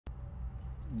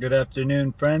Good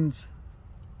afternoon, friends.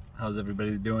 How's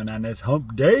everybody doing on this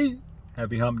hump day?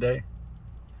 Happy hump day.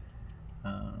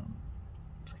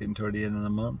 It's getting toward the end of the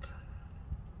month.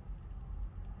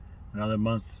 Another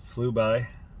month flew by.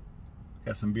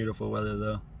 Got some beautiful weather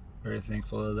though. Very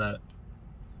thankful of that.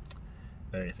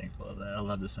 Very thankful of that. I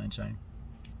love the sunshine.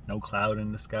 No cloud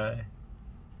in the sky.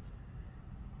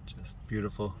 Just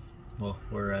beautiful. Well,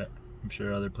 we're at, I'm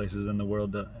sure other places in the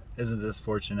world that isn't as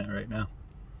fortunate right now.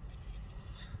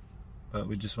 But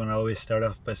we just want to always start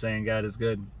off by saying God is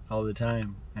good all the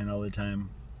time. And all the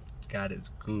time, God is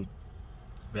good.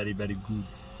 Very, very good.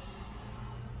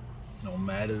 No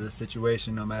matter the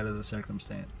situation, no matter the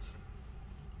circumstance.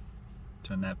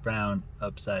 Turn that frown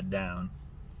upside down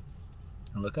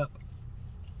and look up.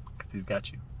 Because He's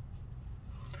got you.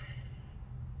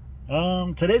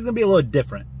 Today's going to be a little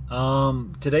different.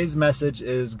 Today's message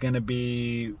is going to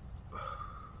be...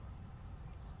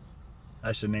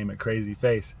 I should name it Crazy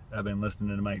Faith. I've been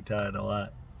listening to Mike Todd a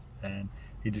lot, and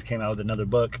he just came out with another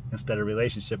book. Instead of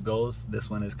relationship goals, this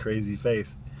one is Crazy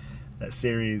Faith. That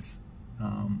series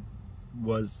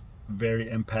was very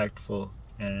impactful,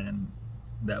 and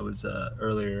that was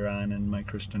earlier on in my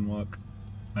Christian walk,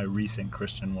 my recent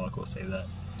Christian walk, we'll say that.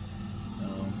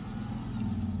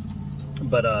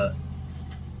 But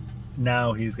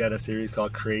now he's got a series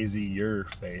called Crazy Your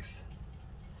Faith,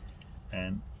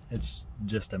 and it's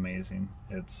just amazing.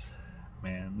 It's,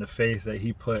 man, the faith that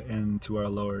he put into our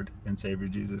Lord and Savior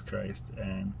Jesus Christ.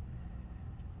 And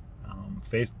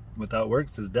faith without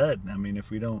works is dead. I mean, if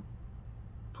we don't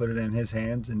put it in His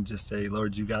hands and just say,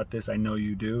 Lord, you got this, I know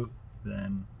you do,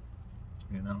 then,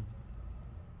 you know,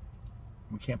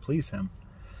 we can't please Him.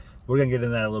 We're going to get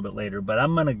into that a little bit later, but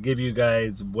I'm going to give you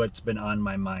guys what's been on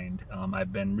my mind.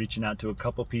 I've been reaching out to a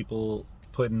couple people,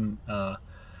 putting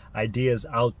ideas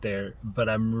out there, but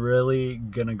I'm really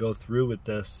gonna go through with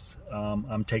this.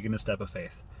 I'm taking a step of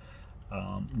faith.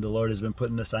 The Lord has been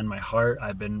putting this on my heart.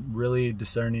 I've been really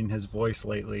discerning His voice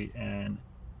lately, and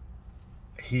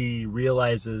He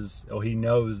realizes, He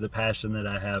knows the passion that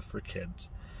I have for kids.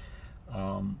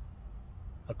 A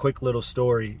quick little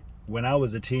story. When I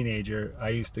was a teenager, I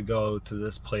used to go to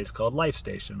this place called Life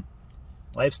Station.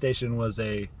 Life Station was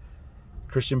a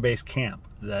Christian-based camp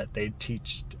that they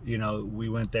teach. You know, we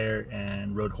went there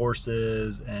and rode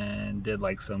horses and did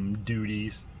like some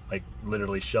duties, like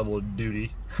literally shovel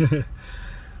duty.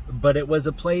 But it was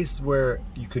a place where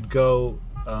you could go.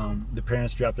 The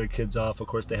parents dropped their kids off. Of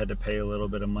course, they had to pay a little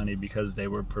bit of money because they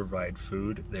would provide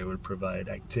food, they would provide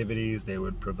activities, they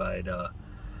would provide a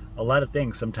lot of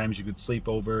things. Sometimes you could sleep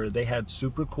over. They had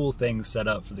super cool things set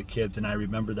up for the kids, and I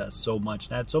remember that so much.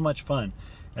 And I had so much fun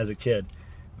as a kid.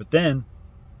 But then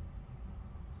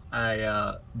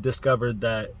I discovered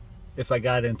that if I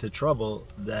got into trouble,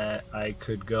 that I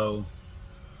could go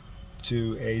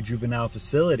to a juvenile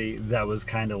facility that was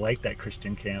kind of like that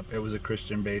Christian camp. It was a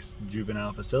Christian-based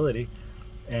juvenile facility,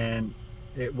 and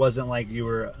it wasn't like you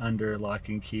were under lock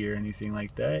and key or anything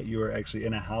like that. You were actually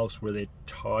in a house where they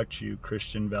taught you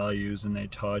Christian values, and they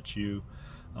taught you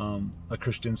a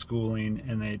Christian schooling,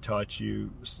 and they taught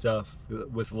you stuff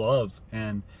with love,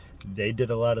 and they did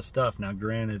a lot of stuff. Now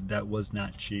granted, that was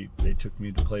not cheap. They took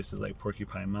me to places like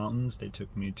Porcupine Mountains. They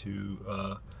took me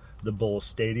to the Bull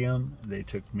Stadium. They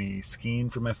took me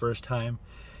skiing for my first time.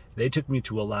 They took me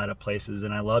to a lot of places,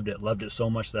 and I loved it. Loved it so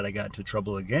much that I got into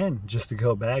trouble again just to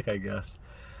go back, I guess.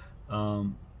 I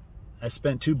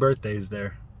spent 2 birthdays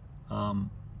there. And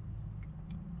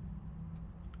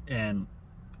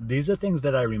these are things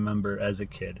that I remember as a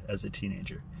kid, as a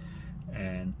teenager.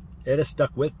 And it has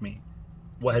stuck with me.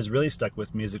 What has really stuck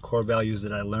with me is the core values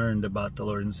that I learned about the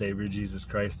Lord and Savior Jesus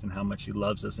Christ, and how much He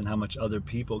loves us, and how much other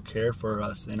people care for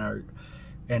us in our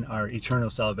eternal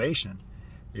salvation.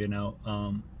 You know,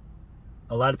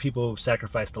 a lot of people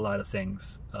sacrificed a lot of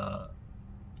things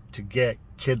to get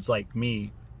kids like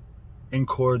me,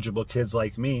 incorrigible kids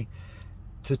like me,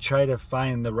 to try to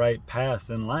find the right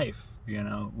path in life. You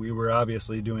know, we were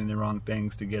obviously doing the wrong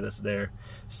things to get us there.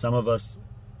 Some of us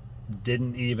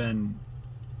didn't even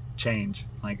change.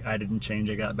 Like, I didn't change.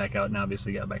 I got back out and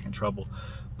obviously got back in trouble.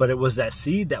 But it was that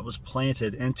seed that was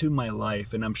planted into my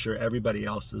life, and I'm sure everybody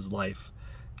else's life,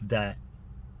 that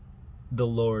the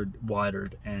Lord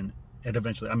watered, and it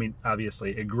eventually, I mean,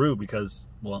 obviously it grew because,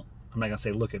 well, I'm not gonna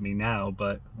say look at me now,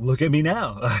 but look at me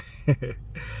now.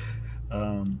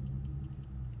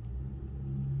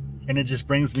 And it just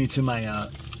brings me to my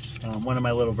one of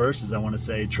my little verses. I want to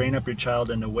say, train up your child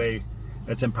in the way,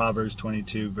 that's in Proverbs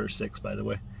 22 verse 6, by the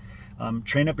way.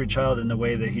 Train up your child in the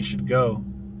way that he should go,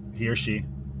 he or she.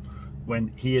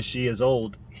 When he or she is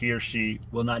old, he or she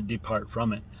will not depart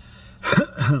from it.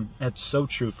 That's so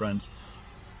true, friends.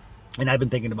 And I've been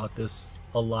thinking about this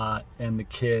a lot, and the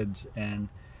kids, and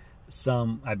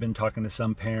I've been talking to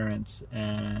some parents,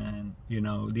 and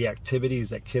the activities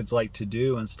that kids like to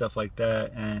do and stuff like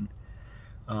that. And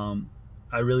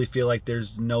I really feel like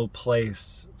there's no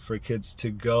place for kids to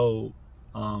go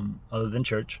other than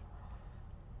church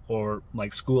or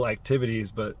like school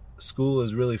activities. But school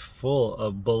is really full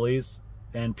of bullies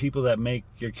and people that make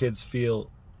your kids feel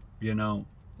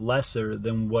lesser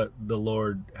than what the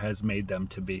Lord has made them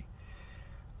to be.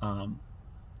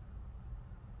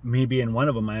 Me being one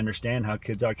of them, I understand how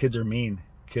kids are. Kids are mean.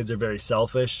 Kids are very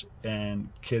selfish, and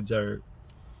kids are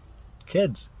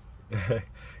kids.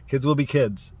 Kids will be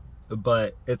kids.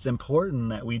 But it's important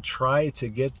that we try to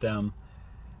get them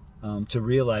to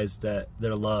realize that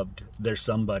they're loved, they're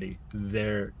somebody,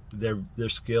 they're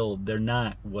skilled. They're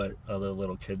not what other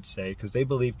little kids say, because they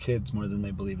believe kids more than they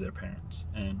believe their parents.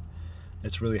 And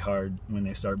it's really hard when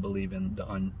they start believing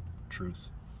the untruth.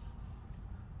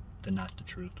 Not the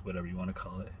truth, whatever you want to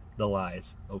call it, the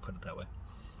lies, I'll put it that way.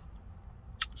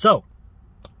 So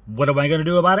what am I going to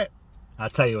do about it?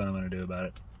 I'll tell you what I'm going to do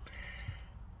about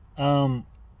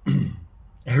it.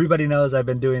 Everybody knows I've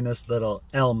been doing this little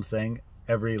Elm thing,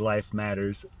 Every Life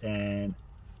Matters, and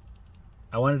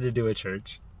I wanted to do a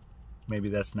church. Maybe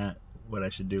that's not what I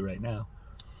should do right now,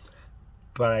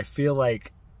 but I feel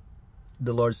like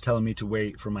the Lord's telling me to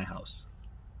wait for my house,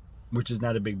 which is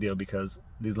not a big deal because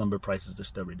these lumber prices are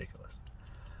still ridiculous.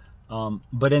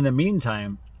 But in the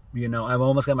meantime, I've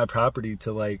almost got my property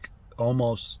to like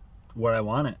almost where I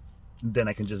want it. Then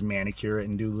I can just manicure it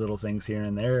and do little things here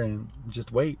and there and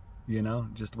just wait,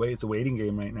 just wait. It's a waiting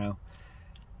game right now.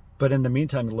 But in the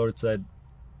meantime, the Lord said,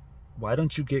 why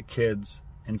don't you get kids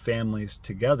and families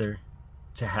together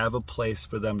to have a place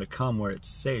for them to come where it's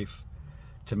safe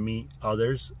to meet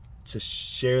others, to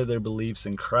share their beliefs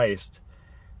in Christ,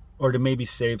 or to maybe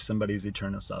save somebody's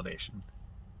eternal salvation.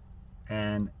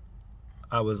 And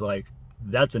I was like,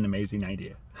 that's an amazing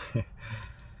idea.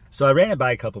 So I ran it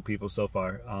by a couple people so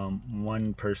far.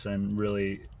 One person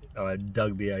really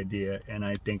dug the idea, and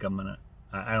I think I'm gonna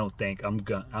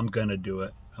do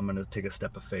it. I'm gonna take a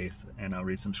step of faith, and I'll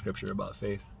read some scripture about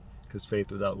faith, because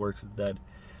faith without works is dead.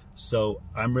 So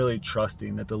I'm really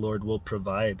trusting that the Lord will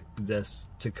provide this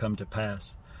to come to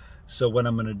pass. So what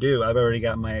I'm going to do, I've already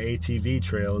got my ATV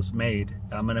trails made.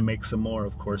 I'm going to make some more,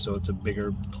 of course, so it's a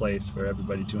bigger place for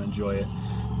everybody to enjoy it.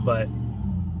 But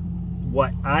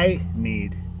what I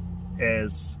need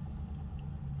is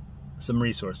some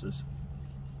resources.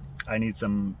 I need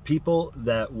some people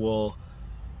that will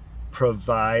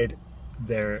provide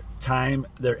their time,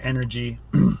 their energy,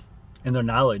 and their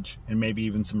knowledge, and maybe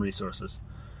even some resources.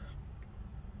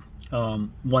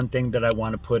 One thing that I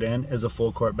want to put in is a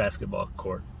full court basketball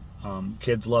court.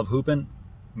 Kids love hooping.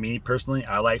 Me personally,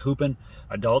 I like hooping.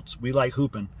 Adults, we like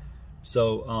hooping.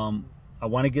 So I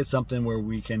want to get something where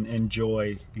we can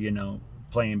enjoy,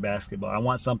 playing basketball. I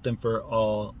want something for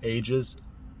all ages,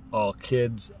 all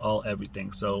kids, all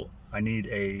everything. So I need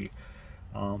a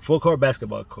full court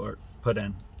basketball court put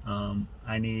in.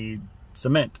 I need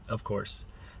cement, of course.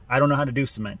 I don't know how to do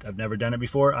cement. I've never done it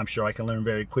before. I'm sure I can learn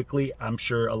very quickly. I'm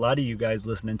sure a lot of you guys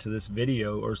listening to this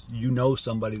video, or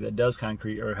somebody that does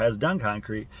concrete or has done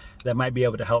concrete, that might be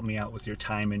able to help me out with your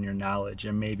time and your knowledge,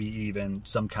 and maybe even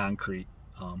some concrete.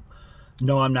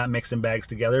 No, I'm not mixing bags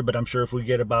together, but I'm sure if we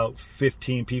get about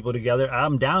 15 people together,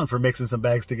 I'm down for mixing some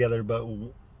bags together, but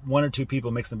 1 or 2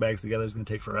 people mixing bags together is going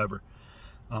to take forever.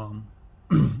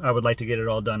 I would like to get it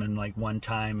all done in like one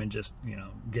time and just,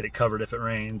 get it covered if it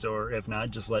rains, or if not,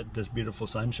 just let this beautiful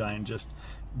sunshine just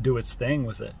do its thing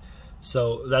with it.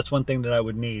 So that's one thing that I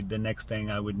would need. The next thing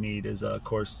I would need is, of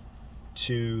course,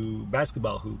 2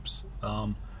 basketball hoops.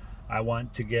 I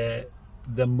want to get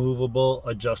the movable,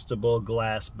 adjustable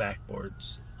glass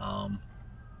backboards. I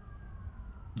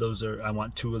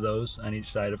want 2 of those on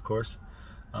each side, of course.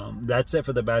 That's it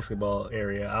for the basketball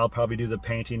area. I'll probably do the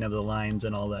painting of the lines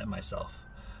and all that myself.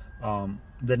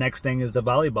 The next thing is the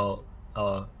volleyball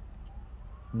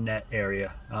net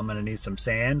area. I'm going to need some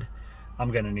sand. I'm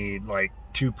going to need like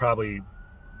 2 probably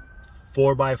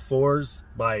 4x4s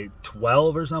by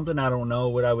 12 or something. I don't know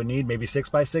what I would need. Maybe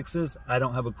 6x6s. I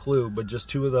don't have a clue, but just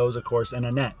 2 of those, of course, and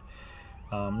a net.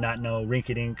 Not no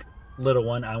rinky-dink little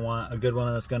one. I want a good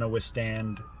one that's going to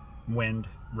withstand wind,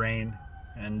 rain,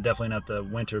 and definitely not the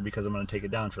winter, because I'm going to take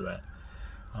it down for that.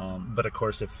 But of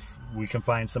course, if we can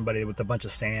find somebody with a bunch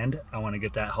of sand, I want to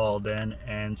get that hauled in,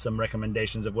 and some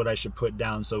recommendations of what I should put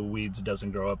down so weeds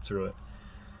doesn't grow up through it.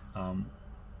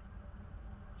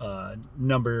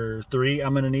 Number 3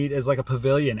 I'm going to need is like a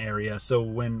pavilion area, so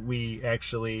when we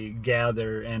actually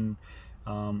gather and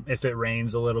if it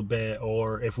rains a little bit,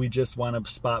 or if we just want a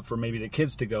spot for maybe the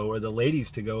kids to go, or the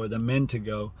ladies to go, or the men to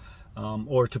go,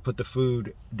 or to put the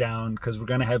food down, because we're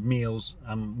going to have meals.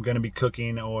 I'm going to be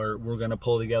cooking, or we're going to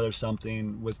pull together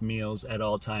something with meals at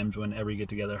all times when every get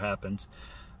together happens.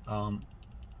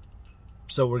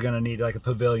 So we're going to need like a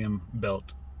pavilion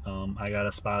built. I got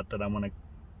a spot that I want to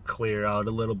clear out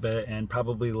a little bit and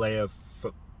probably lay a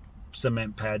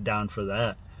cement pad down for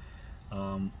that.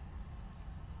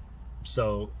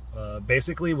 So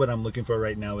basically what I'm looking for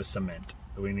right now is cement.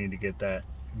 We need to get that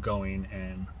going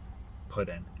and put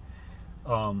in.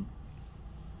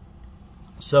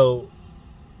 So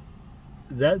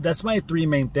that's my three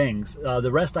main things.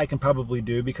 The rest I can probably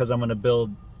do, because I'm going to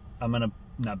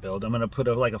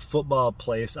put like a football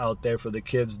place out there for the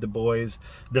kids, the boys,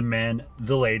 the men,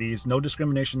 the ladies. No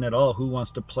discrimination at all. Who wants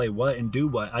to play what and do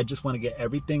what? I just want to get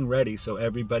everything ready so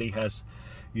everybody has,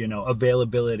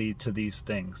 availability to these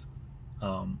things.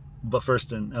 But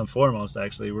first and foremost,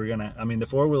 actually, the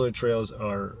 4-wheeler trails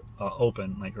are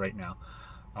open like right now.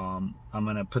 I'm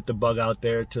gonna put the bug out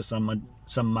there to some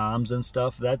moms and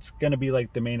stuff. That's gonna be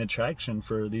like the main attraction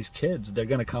for these kids. They're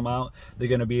gonna come out, they're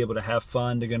gonna be able to have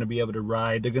fun, they're gonna be able to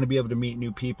ride, they're gonna be able to meet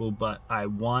new people, but I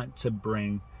want to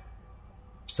bring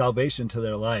salvation to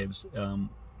their lives.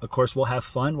 Of course, we'll have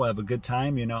fun, we'll have a good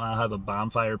time. I'll have a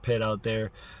bonfire pit out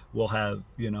there, we'll have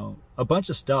a bunch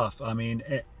of stuff.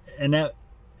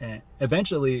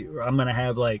 Eventually I'm gonna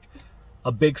have like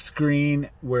a big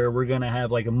screen where we're gonna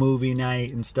have like a movie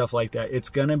night and stuff like that. It's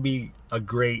gonna be a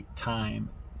great time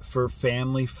for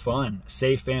family fun,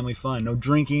 safe family fun. No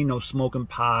drinking, no smoking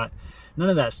pot, none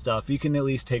of that stuff. You can at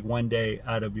least take one day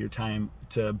out of your time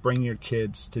to bring your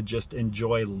kids to just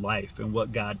enjoy life and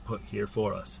what God put here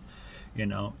for us,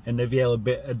 and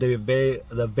the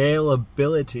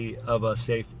availability of a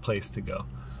safe place to go.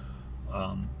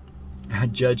 A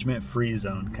judgment-free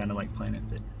zone, kind of like Planet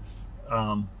Fitness.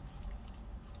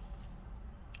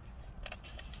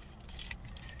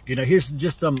 Here's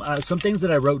just some things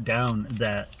that I wrote down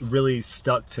that really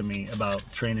stuck to me about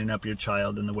training up your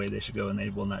child in the way they should go, and they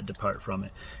will not depart from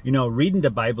it. Reading the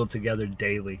Bible together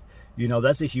daily,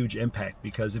 that's a huge impact,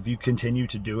 because if you continue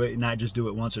to do it, not just do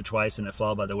it once or twice and it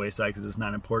fall by the wayside because it's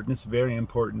not important, it's very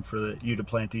important for you to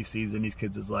plant these seeds in these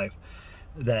kids' life,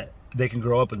 that they can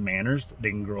grow up with manners, they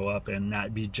can grow up and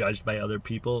not be judged by other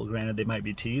people. Granted, they might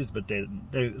be teased, but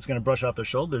it's going to brush off their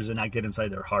shoulders and not get inside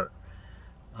their heart.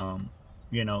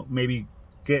 Maybe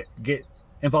get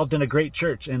involved in a great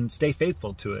church and stay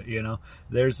faithful to it.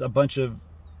 There's a bunch of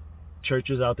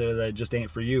churches out there that just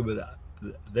ain't for you, but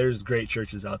there's great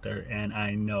churches out there, and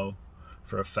I know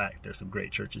for a fact there's some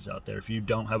great churches out there. If you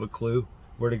don't have a clue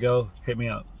where to go, hit me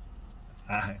up.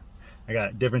 I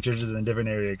got different churches in different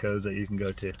area codes that you can go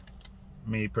to.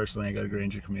 Me personally, I go to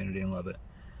Granger Community and love it.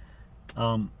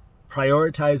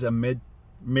 Prioritize a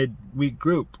mid-week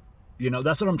group.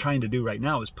 That's what I'm trying to do right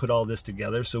now, is put all this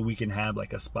together so we can have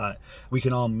like a spot we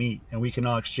can all meet and we can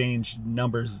all exchange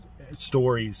numbers,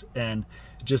 stories, and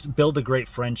just build a great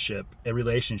friendship, a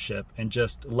relationship, and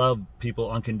just love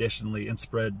people unconditionally and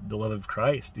spread the love of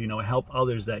Christ. Help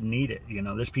others that need it.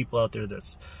 There's people out there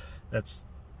that's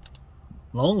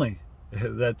lonely,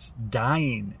 that's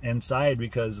dying inside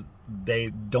because they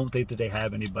don't think that they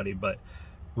have anybody. But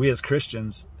we as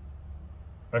Christians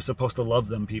are supposed to love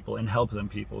them people and help them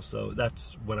people. So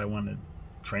that's what I want to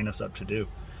train us up to do.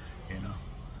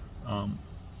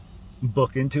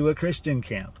 Book into a Christian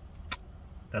camp.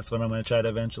 That's what I'm going to try to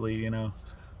eventually, I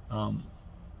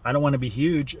don't want to be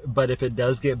huge, but if it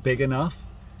does get big enough,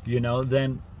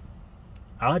 then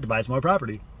I'll have to buy some more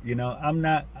property. I'm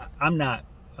not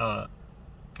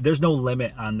there's no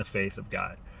limit on the faith of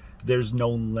God. There's no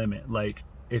limit. Like,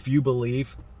 if you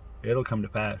believe, it'll come to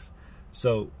pass.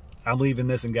 So I'm leaving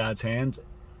this in God's hands.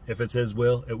 If it's His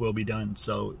will, it will be done.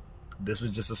 So this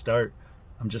is just a start.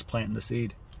 I'm just planting the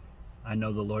seed. I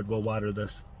know the Lord will water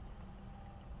this.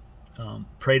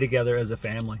 Pray together as a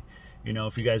family.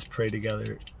 If you guys pray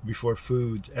together before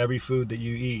foods, every food that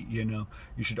you eat, you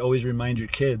should always remind your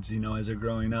kids, as they're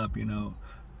growing up,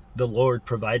 the Lord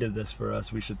provided this for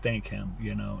us. We should thank Him,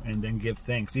 and then give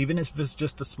thanks. Even if it's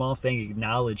just a small thing,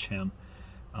 acknowledge Him.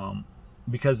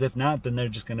 Because if not, then they're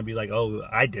just going to be like, oh,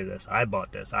 I did this, I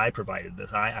bought this, I provided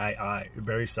this, I.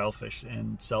 Very selfish,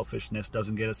 and selfishness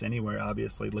doesn't get us anywhere,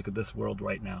 obviously. Look at this world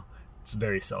right now. It's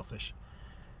very selfish.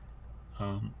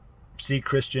 See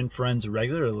Christian friends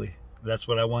regularly. That's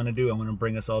what I want to do. I want to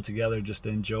bring us all together just to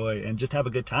enjoy and just have a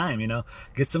good time,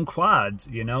 Get some quads,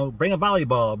 bring a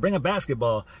volleyball, bring a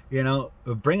basketball,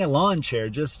 bring a lawn chair,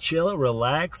 just chill,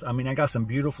 relax. I got some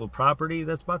beautiful property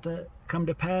that's about to come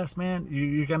to pass, man.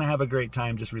 You're going to have a great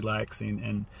time just relaxing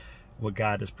and what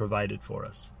God has provided for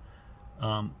us.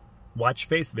 Watch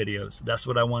faith videos. That's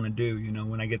what I want to do. You know,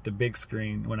 when I get the big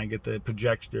screen, when I get the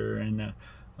projector and the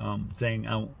thing,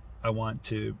 I want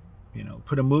to, you know,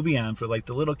 put a movie on for like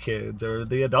the little kids or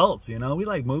the adults. You know, we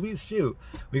like movies. Shoot,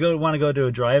 we want to go to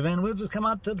a drive-in. We'll just come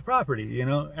out to the property. You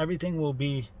know, everything will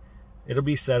be, it'll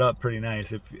be set up pretty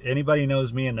nice. If anybody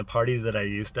knows me and the parties that I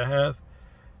used to have,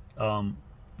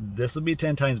 this will be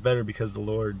 10 times better because the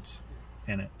Lord's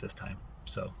in it this time.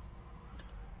 So,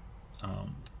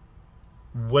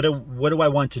 what do I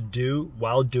want to do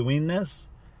while doing this?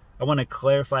 I want to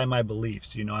clarify my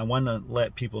beliefs. You know, I want to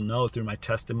let people know through my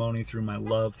testimony, through my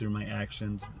love, through my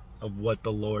actions of what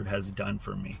the Lord has done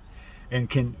for me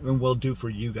and will do for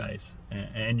you guys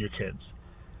and your kids.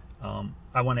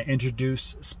 I want to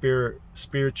introduce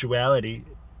spirituality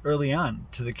early on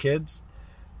to the kids.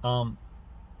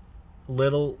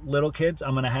 Little kids,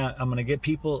 I'm gonna get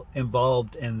people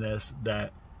involved in this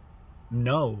that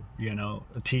know, you know,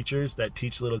 teachers that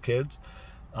teach little kids,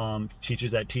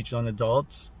 teachers that teach young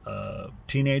adults,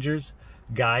 teenagers,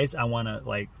 guys. I want to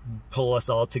like pull us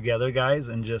all together, guys,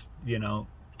 and just, you know,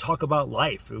 talk about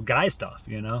life, guy stuff,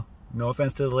 you know. No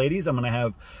offense to the ladies, I'm gonna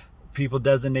have people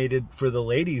designated for the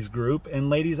ladies group. And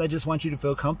ladies, I just want you to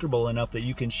feel comfortable enough that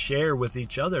you can share with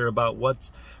each other about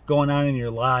what's going on in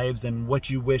your lives and what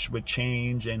you wish would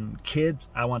change. And kids,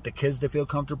 I want the kids to feel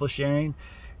comfortable sharing.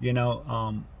 You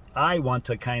know, I want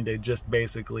to kind of just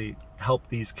basically help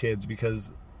these kids,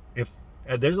 because if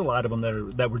there's a lot of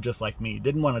them that were just like me,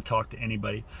 didn't want to talk to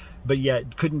anybody, but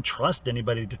yet couldn't trust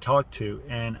anybody to talk to.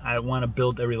 And I want to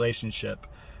build a relationship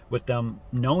with them,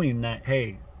 knowing that,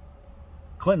 hey,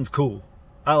 Clinton's cool.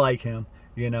 I like him,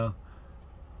 you know.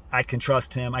 I can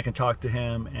trust him. I can talk to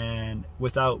him, and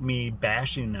without me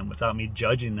bashing them, without me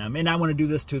judging them. And I want to do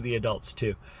this to the adults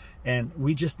too. And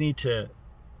we just need to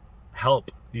help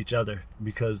each other,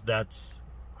 because that's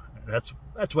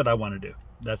what I want to do.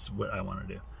 That's what I want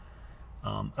to do.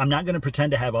 I'm not going to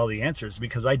pretend to have all the answers,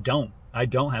 because I don't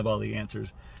have all the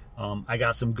answers. I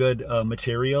got some good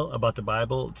material about the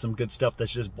Bible, some good stuff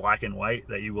that's just black and white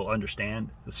that you will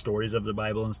understand, the stories of the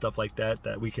Bible and stuff like that,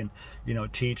 that we can, you know,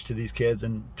 teach to these kids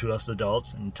and to us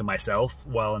adults and to myself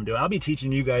while I'm doing. I'll be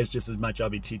teaching you guys just as much I'll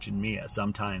be teaching me at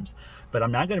sometimes, but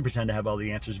I'm not going to pretend to have all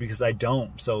the answers, because I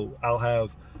don't. So I'll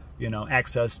have, you know,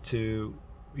 access to,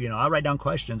 you know, I'll write down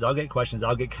questions, I'll get questions,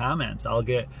 I'll get comments, I'll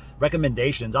get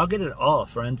recommendations, I'll get it all,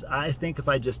 friends. I think if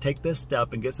I just take this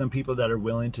step and get some people that are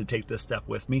willing to take this step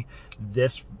with me,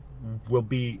 this will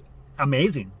be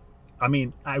amazing. I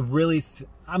mean, I really,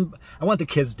 I want the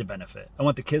kids to benefit. I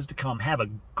want the kids to come have a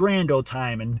grand old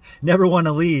time and never want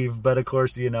to leave. But of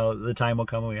course, you know, the time will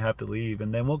come when we have to leave,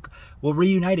 and then we'll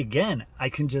reunite again. I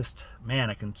can just, man,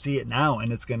 I can see it now,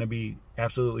 and it's going to be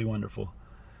absolutely wonderful.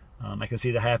 I can see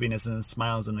the happiness and the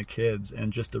smiles in the kids,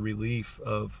 and just the relief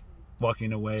of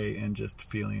walking away and just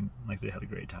feeling like they had a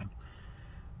great time.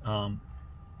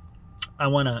 I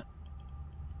want to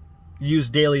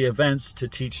use daily events to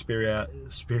teach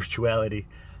spirituality.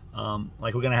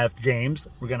 Like, we're going to have games.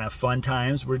 We're going to have fun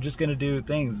times. We're just going to do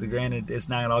things. Granted, it's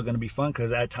not all going to be fun,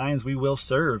 because at times we will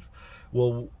serve.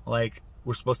 We're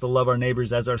supposed to love our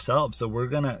neighbors as ourselves. So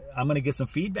I'm going to get some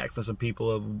feedback from some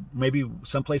people of maybe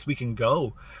someplace we can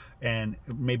go and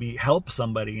maybe help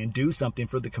somebody and do something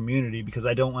for the community, because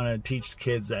I don't want to teach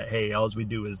kids that, hey, all we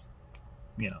do is,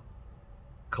 you know,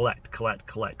 collect.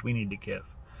 We need to give,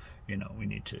 you know, we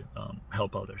need to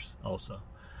help others also.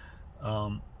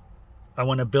 I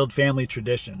want to build family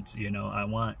traditions. You know, I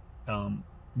want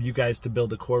you guys to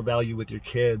build a core value with your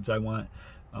kids. I want,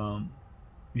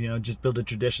 you know, just build a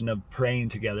tradition of praying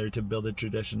together, to build a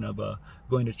tradition of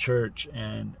going to church,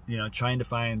 and, you know, trying to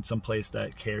find some place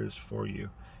that cares for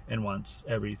you and wants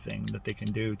everything that they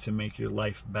can do to make your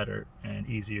life better and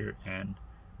easier, and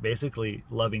basically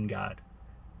loving God.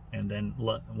 And then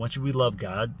once we love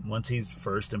God, once He's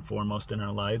first and foremost in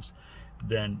our lives,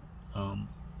 then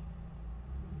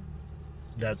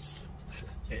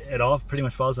it all pretty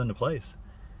much falls into place.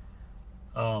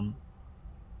 I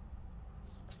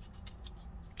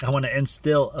want to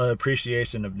instill an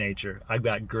appreciation of nature. I've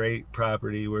got great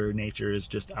property where nature is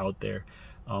just out there.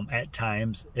 At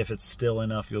times, if it's still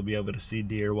enough, you'll be able to see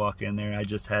deer walk in there. I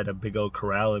just had a big old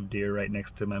corral of deer right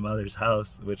next to my mother's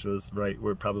house, which was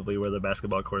probably where the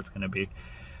basketball court's going to be.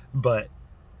 But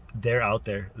they're out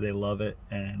there. They love it.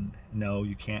 And no,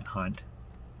 you can't hunt.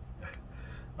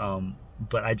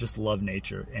 But I just love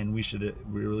nature, and we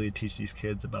really teach these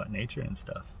kids about nature and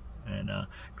stuff. And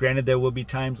granted, there will be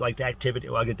times like the activity.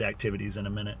 Well, I'll get to activities in a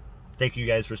minute. Thank you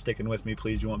guys for sticking with me.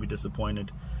 Please, you won't be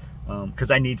disappointed,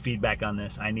 because I need feedback on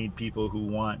this. I need people who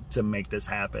want to make this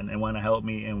happen and want to help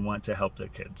me and want to help their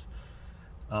kids.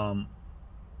 And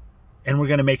we're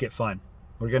going to make it fun.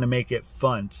 We're going to make it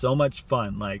fun. So much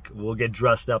fun. Like, we'll get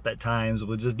dressed up at times.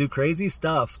 We'll just do crazy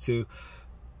stuff to,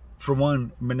 for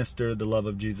one, minister the love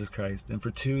of Jesus Christ. And for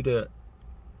two, to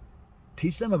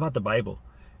teach them about the Bible.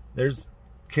 There's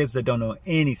kids that don't know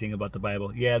anything about the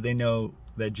Bible. Yeah, they know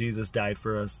that Jesus died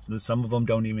for us. Some of them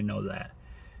don't even know that.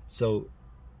 So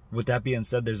with that being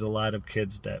said, there's a lot of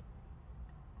kids that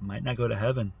might not go to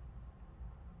heaven.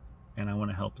 And I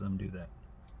want to help them do that.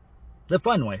 The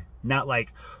fun way. Not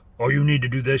like, oh, you need to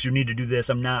do this, you need to do this.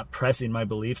 I'm not pressing my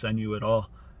beliefs on you at all.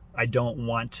 I don't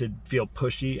want to feel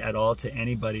pushy at all to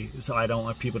anybody. So I don't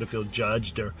want people to feel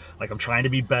judged or like I'm trying to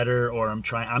be better, or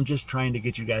I'm just trying to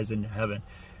get you guys into heaven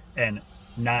and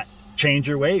not change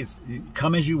your ways.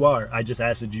 Come as you are. I just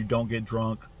ask that you don't get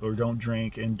drunk or don't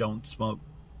drink and don't smoke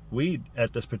weed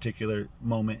at this particular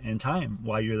moment in time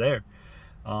while you're there.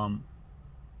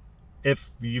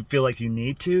 If you feel like you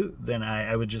need to, then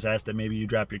I would just ask that maybe you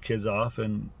drop your kids off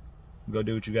and go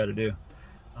do what you got to do.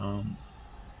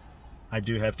 I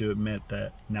do have to admit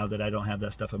that now that I don't have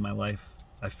that stuff in my life,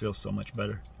 I feel so much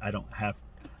better. I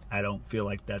don't feel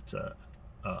like that's a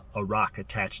rock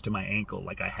attached to my ankle.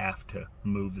 Like I have to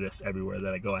move this everywhere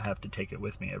that I go. I have to take it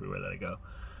with me everywhere that I go.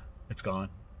 It's gone.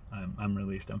 I'm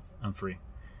released. I'm free.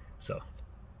 So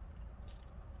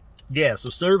yeah, so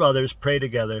serve others, pray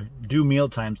together, do meal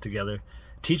times together,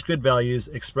 teach good values,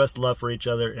 express love for each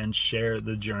other, and share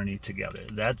the journey together.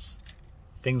 That's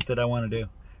things that I want to do.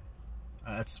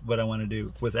 That's what I want to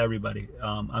do with everybody.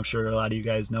 I'm sure a lot of you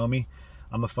guys know me.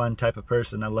 I'm a fun type of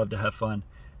person. I love to have fun.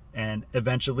 And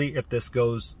eventually, if this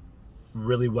goes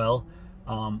really well,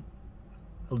 the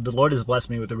Lord has blessed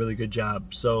me with a really good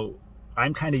job. So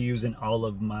I'm kind of using all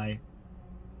of my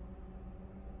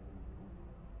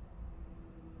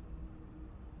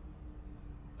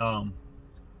I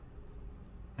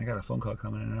got a phone call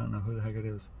coming in. I don't know who the heck it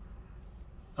is.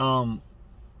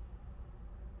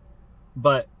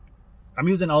 But I'm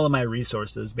using all of my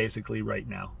resources basically right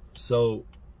now. So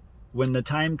when the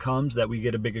time comes that we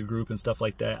get a bigger group and stuff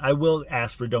like that, I will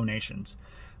ask for donations.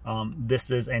 This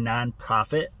is a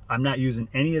non-profit. I'm not using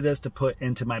any of this to put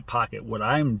into my pocket. What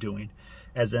I'm doing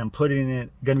is I'm going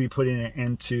to be putting it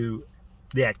into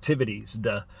the activities,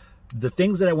 the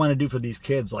things that I want to do for these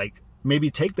kids, like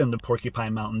maybe take them to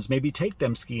Porcupine Mountains, maybe take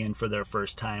them skiing for their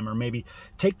first time, or maybe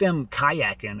take them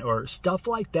kayaking or stuff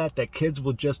like that, that kids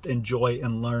will just enjoy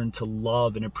and learn to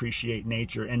love and appreciate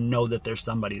nature and know that there's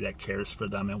somebody that cares for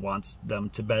them and wants them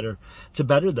to better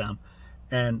them.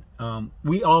 And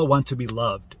we all want to be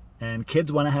loved, and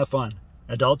kids want to have fun.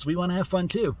 Adults, we want to have fun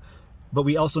too. But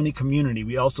we also need community.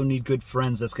 We also need good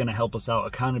friends that's going to help us out.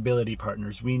 Accountability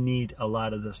partners. We need a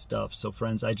lot of this stuff. So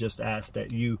friends, I just ask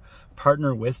that you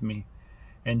partner with me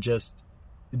and just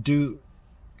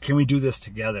can we do this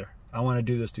together? I want to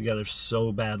do this together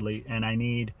so badly. And I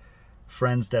need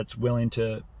friends that's willing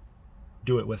to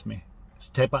do it with me.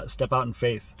 Step out in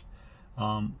faith.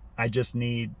 I just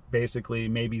need basically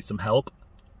maybe some help,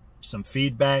 some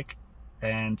feedback,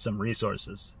 and some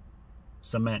resources.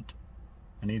 Cement.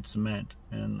 I need cement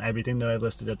and everything that I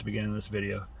listed at the beginning of this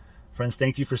video. Friends,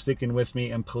 thank you for sticking with me,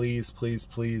 and please, please,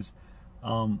 please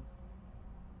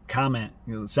comment.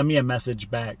 Send me a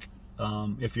message back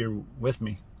if you're with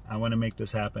me. I want to make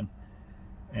this happen,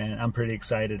 and I'm pretty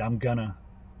excited. I'm gonna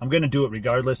do it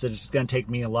regardless. It's just gonna take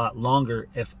me a lot longer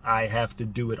if I have to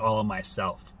do it all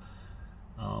myself.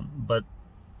 But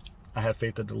I have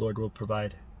faith that the Lord will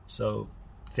provide. So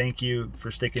thank you for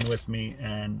sticking with me,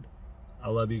 and I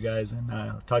love you guys, and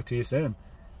I'll talk to you soon.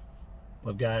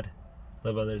 Love God,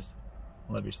 love others,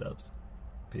 love yourselves.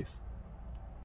 Peace.